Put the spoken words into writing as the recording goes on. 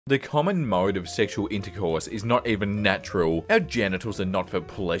The common mode of sexual intercourse is not even natural. Our genitals are not for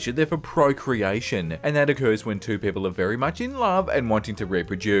pleasure, they're for procreation. And that occurs when two people are very much in love and wanting to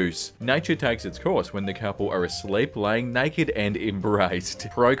reproduce. Nature takes its course when the couple are asleep, laying naked and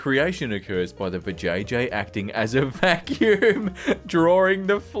embraced. Procreation occurs by the vajayjay acting as a vacuum, drawing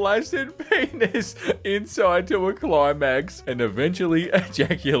the flaccid penis inside to a climax, and eventually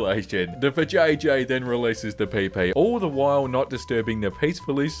ejaculation. The vajayjay then releases the PP, all the while not disturbing the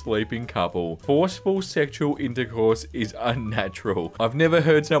peacefully sleeping couple. Forceful sexual intercourse is unnatural. I've never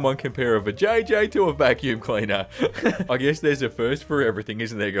heard someone compare a vajayjay to a vacuum cleaner. I guess there's a first for everything,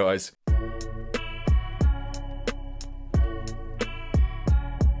 isn't there, guys?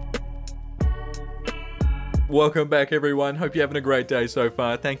 Welcome back, everyone. Hope you're having a great day so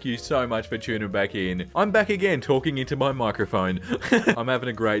far. Thank you so much for tuning back in. I'm back again talking into my microphone. I'm having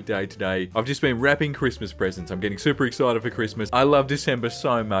a great day today. I've just been wrapping Christmas presents. I'm getting super excited for Christmas. I love December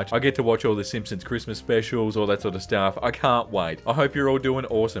so much. I get to watch all the Simpsons Christmas specials, all that sort of stuff. I can't wait. I hope you're all doing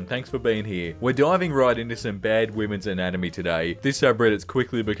awesome. Thanks for being here. We're diving right into some bad women's anatomy today. This subreddit's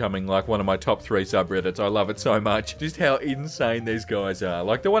quickly becoming like one of my top 3 subreddits. I love it so much. Just how insane these guys are.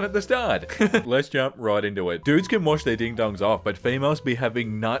 Like the one at the start. Let's jump right into it. Dudes can wash their ding-dongs off, but females be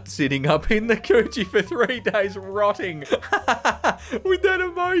having nuts sitting up in the coochie for 3 days rotting. With that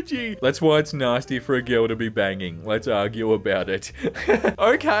emoji. That's why it's nasty for a girl to be banging. Let's argue about it.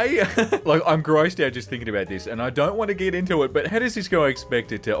 Okay. Like, I'm grossed out just thinking about this, and I don't want to get into it, but how does this guy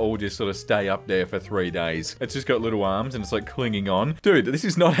expect it to all just sort of stay up there for 3 days? It's just got little arms and it's like clinging on. Dude, this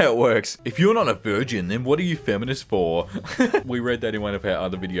is not how it works. If you're not a virgin, then what are you feminists for? We read that in one of our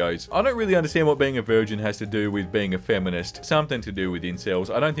other videos. I don't really understand what being a virgin has to do with being a feminist. Something to do with incels.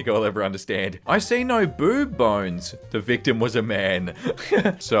 I don't think I'll ever understand. I see no boob bones. The victim was a man.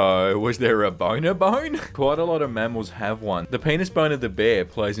 So, was there a boner bone? Quite a lot of mammals have one. The penis bone of the bear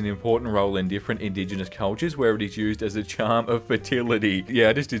plays an important role in different indigenous cultures where it is used as a charm of fertility. Yeah,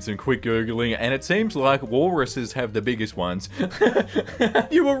 I just did some quick Googling and it seems like walruses have the biggest ones.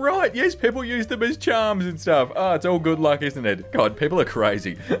 You were right. Yes, people use them as charms and stuff. Oh, it's all good luck, isn't it? God, people are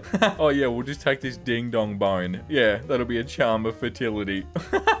crazy. Oh yeah, we'll just take this ding-dong bone. Yeah, that'll be a charm of fertility.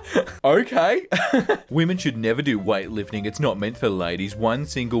 Okay. Women should never do weightlifting. It's not meant for ladies. One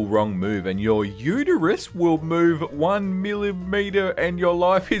single wrong move and your uterus will move 1 millimeter and your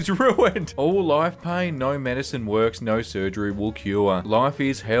life is ruined. All life pain, no medicine works, no surgery will cure. Life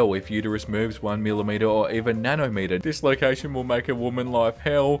is hell if uterus moves 1 millimeter or even nanometer. Dislocation will make a woman life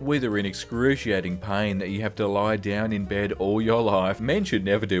hell, whether in excruciating pain that you have to lie down in bed all your life. Men should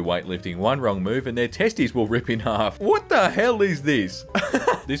never do weightlifting. One wrong move and their testes will rip in half. What the hell is this?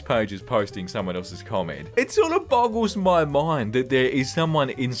 This page is posting someone else's comment. It sort of boggles my mind that there is someone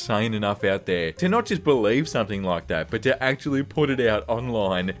insane enough out there to not just believe something like that, but to actually put it out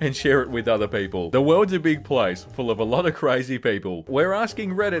online and share it with other people. The world's a big place full of a lot of crazy people. We're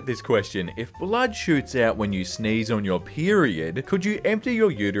asking Reddit this question. If blood shoots out when you sneeze on your period, could you empty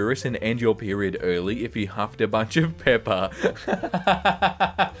your uterus and end your period early if you huffed a bunch of pepper?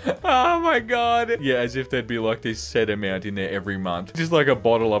 Oh my god. Yeah, as if there'd be like this set amount in there every month. Just like a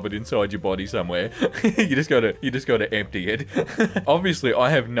bottle of it inside your body somewhere. you just gotta empty it. Obviously, I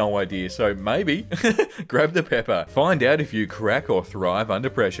have no idea, so maybe grab the pepper. Find out if you crack or thrive under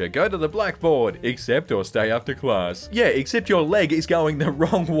pressure. Go to the blackboard. Accept or stay after class. Yeah, except your leg is going the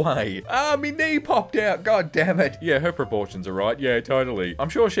wrong way. Ah, my knee popped out. God damn it. Yeah, her proportions are right. Yeah, totally. I'm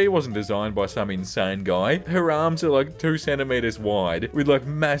sure she wasn't designed by some insane guy. Her arms are like 2 centimeters wide with like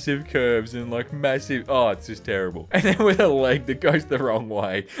massive curves and like massive... Oh, it's just terrible. And then with a leg that goes the wrong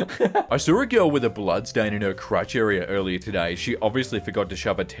way. I saw a girl with a blood stain in her crotch area earlier today. She obviously forgot to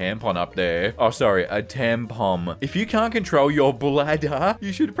shove a tampon up there. Oh, sorry, a tampon. If you can't control your bladder,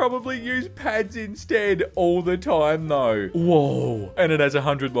 you should probably use pads instead all the time though. Whoa. And it has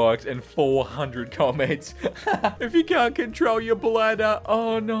 100 likes and 400 comments. If you can't control your bladder,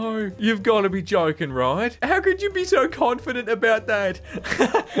 oh no. You've got to be joking, right? How could you be so confident about that?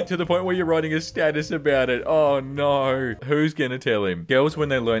 To the point where you're writing a status about it. Oh no. Who's gonna tell him? Girls when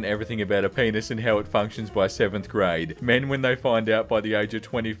they learn everything about a penis and how it functions by 7th grade. Men when they find out by the age of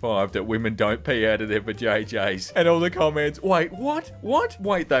 25 that women don't pee out of their vajayjays. And all the comments, wait, what? What?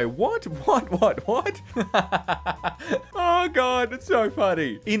 Wait, they what? What? Oh god, it's so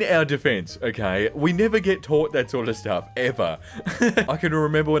funny. In our defense, okay, we never get taught that sort of stuff, ever. I can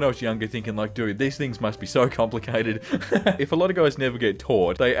remember when I was younger thinking like, dude, these things must be so complicated. If a lot of guys never get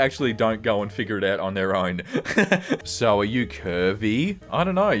taught, they actually don't go and figure it out on their own. So, are you curvy? I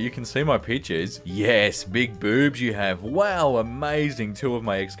don't know. You can see my pictures. Yes, big boobs you have. Wow, amazing. Two of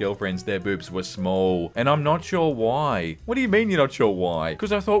my ex-girlfriends, their boobs were small. And I'm not sure why. What do you mean you're not sure why?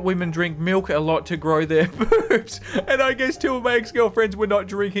 Because I thought women drink milk a lot to grow their boobs. And I guess two of my ex-girlfriends were not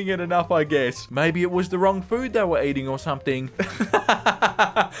drinking it enough, I guess. Maybe it was the wrong food they were eating or something.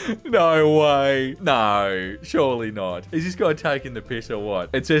 No way. No, surely not. Is this guy taking the piss or what?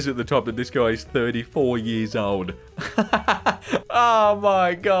 It says at the top that this guy is 34 years old. Oh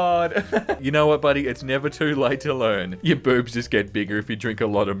my god. You know what, buddy? It's never too late to learn. Your boobs just get bigger if you drink a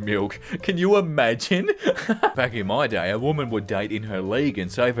lot of milk. Can you imagine? Back in my day, a woman would date in her league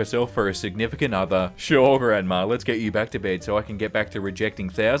and save herself for a significant other. Sure, grandma, let's get you back to bed so I can get back to rejecting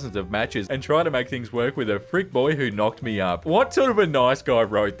thousands of matches and try to make things work with a frick boy who knocked me up. What sort of a nice guy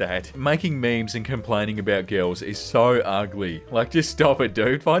wrote that? Making memes and complaining about girls is so ugly. Like, just stop it,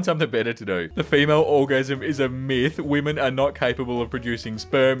 dude. Find something better to do. The female orgasm is a myth. Women are not capable of producing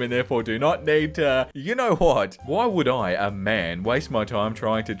sperm and therefore do not need to... You know what? Why would I, a man, waste my time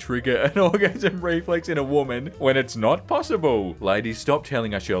trying to trigger an orgasm reflex in a woman when it's not possible? Ladies, stop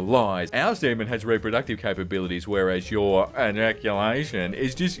telling us your lies. Our semen has reproductive capabilities, whereas your ejaculation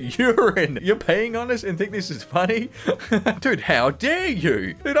is just urine. You're peeing on us and think this is funny? Dude, how dare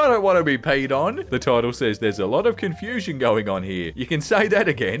you? Dude, I don't want to be peed on. The title says there's a lot of confusion going on here. You can say that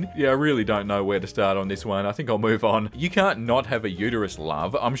again. Yeah, I really don't know where to start on this one. I think I'll move on. You can't not have a uterus,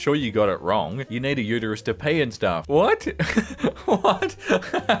 love. I'm sure you got it wrong. You need a uterus to pee and stuff. What? What?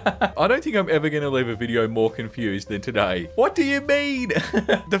 I don't think I'm ever going to leave a video more confused than today. What do you mean?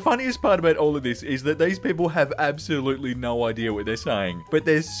 The funniest part about all of this is that these people have absolutely no idea what they're saying, but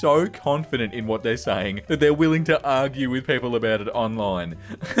they're so confident in what they're saying that they're willing to argue with people about it online.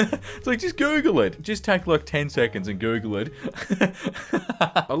 It's like, just Google it. Just take like 10 seconds and Google it.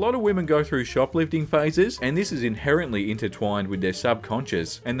 A lot of women go through shoplifting phases, and this is inherently intertwined with their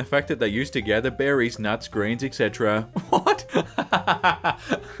subconscious and the fact that they used to gather berries, nuts, greens, etc. What?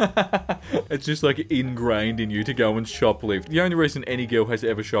 It's just like ingrained in you to go and shoplift. The only reason any girl has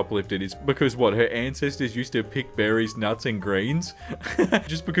ever shoplifted is because what, her ancestors used to pick berries, nuts, and greens?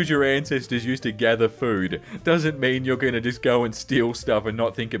 Just because your ancestors used to gather food doesn't mean you're gonna just go and steal stuff and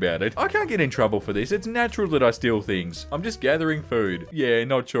not think about it. I can't get in trouble for this. It's natural that I steal things. I'm just gathering food. Yeah,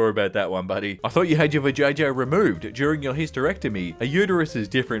 not sure about that one, buddy. I thought you had your vajayjay removed during your hysterectomy. A uterus is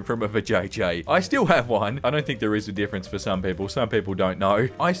different from a vajayjay. I still have one. I don't think there is a difference for some people. Some people don't know.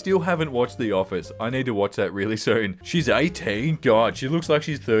 I still haven't watched The Office. I need to watch that really soon. She's 18. God, she looks like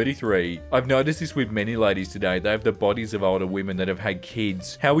she's 33. I've noticed this with many ladies today. They have the bodies of older women that have had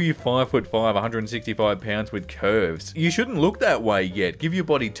kids. How are you 5'5", 165 pounds with curves? You shouldn't look that way yet. Give your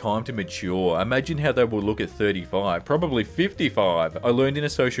body time to mature. Imagine how they will look at 35, probably 55. I learned in a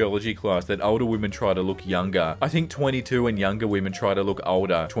sociology class that older women try to look younger. I think 22 and younger women try to look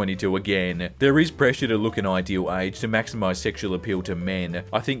older. 22 again. There is pressure to look an ideal age to maximize sexual appeal to men.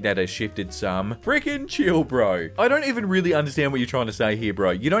 I think that has shifted some. Freaking chill, bro. I don't even really understand what you're trying to say here,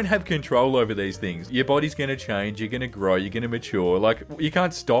 bro. You don't have control over these things. Your body's gonna change, you're gonna grow, you're gonna mature. Like, you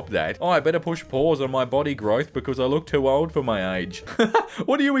can't stop that. Oh, I better push pause on my body growth because I look too old for my age.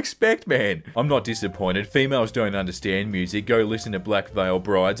 What do you expect, man? I'm not disappointed. Females don't understand music. Go listen to Black Veil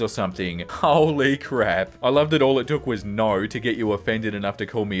Brides or something. Holy crap. I love that all it took was no to get you offended enough to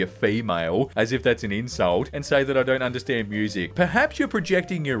call me a female, as if that's an insult, and say that I don't understand music. Perhaps you're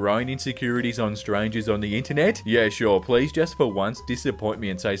projecting your own insecurities on strangers on the internet? Yeah, sure. Please, just for once, disappoint me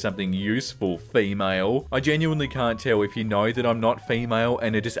and say something useful, female. I genuinely can't tell if you know that I'm not female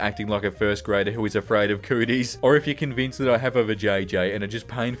and are just acting like a first grader who is afraid of cooties, or if you're convinced that I have a vajayjay and are just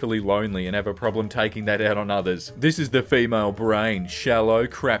painfully lonely and have a problem taking that out on others. This is the female brain. Shallow,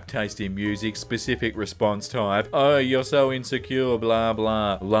 crap tasting music, specific response type. Oh, you're so insecure, blah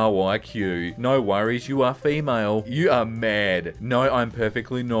blah. Low IQ. No worries, you are female. You are mad. No, I'm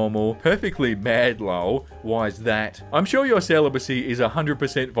perfectly normal. Perfectly mad, lol. Why is that? I'm sure your celibacy is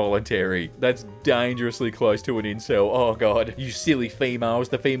 100% voluntary. That's dangerously close to an incel. Oh god. You silly females.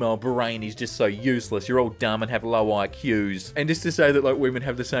 The female brain is just so useless. You're all dumb and have low IQs. And just to say that like women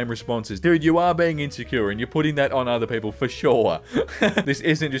have the same responses. Dude, you are being insecure and you're putting that on other people for sure. This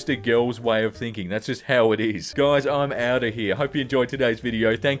isn't just a girl's way of thinking. That's just how it is. Guys, I'm out of here. Hope you enjoyed today's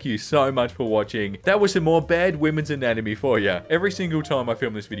video. Thank you so much for watching. That was some more Bad Women's Anatomy for you. Every single time I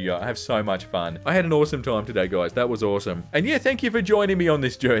film this video, I have so much fun. I had an awesome time today, guys. That was awesome. And yeah, thank you for joining me on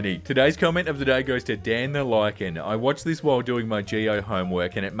this journey. Today's comment of the day goes to Dan the Lycan. I watched this while doing my geo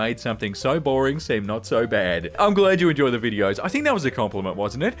homework, and it made something so boring seem not so bad. I'm glad you enjoy the videos. I think that was a compliment,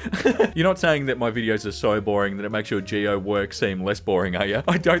 wasn't it? You're not saying that my videos are so boring that it makes your geo work seem less boring, are you?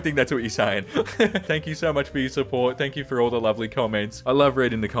 I don't think that's what you're saying. Thank you so much for your support. Thank you for all the lovely comments. I love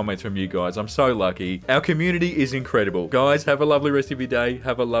reading the comments from you guys. I'm so lucky. Our community is incredible. Guys, have a lovely rest of your day.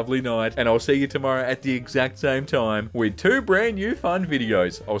 Have a lovely night. And I'll see you tomorrow at the exact same time with 2 brand new fun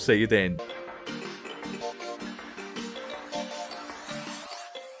videos. I'll see you then.